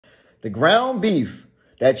The ground beef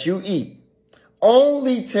that you eat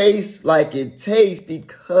only tastes like it tastes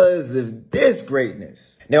because of this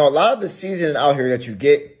greatness. Now, a lot of the seasoning out here that you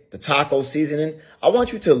get, the taco seasoning, I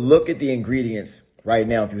want you to look at the ingredients right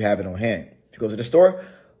now if you have it on hand. If you go to the store,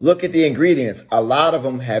 look at the ingredients. A lot of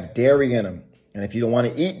them have dairy in them. And if you don't want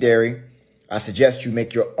to eat dairy, I suggest you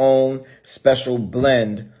make your own special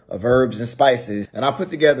blend of herbs and spices. And I put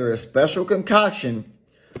together a special concoction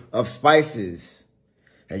of spices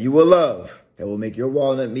that you will love, that will make your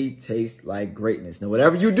walnut meat taste like greatness. Now,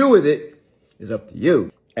 whatever you do with it is up to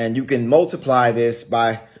you. And you can multiply this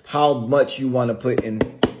by how much you want to put in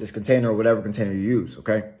this container or whatever container you use,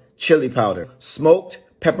 okay? Chili powder, smoked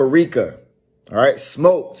paprika, all right?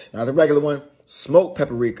 Smoked, not the regular one, smoked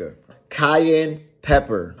paprika, cayenne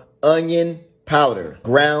pepper, onion powder,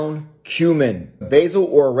 ground cumin, basil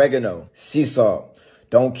or oregano, sea salt.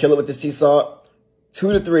 Don't kill it with the sea salt.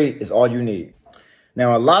 2 to 3 is all you need.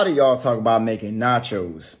 Now, a lot of y'all talk about making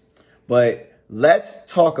nachos, but let's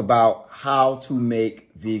talk about how to make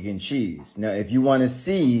vegan cheese. Now, if you want to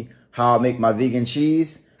see how I make my vegan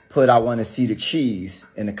cheese, put I want to see the cheese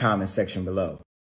in the comment section below.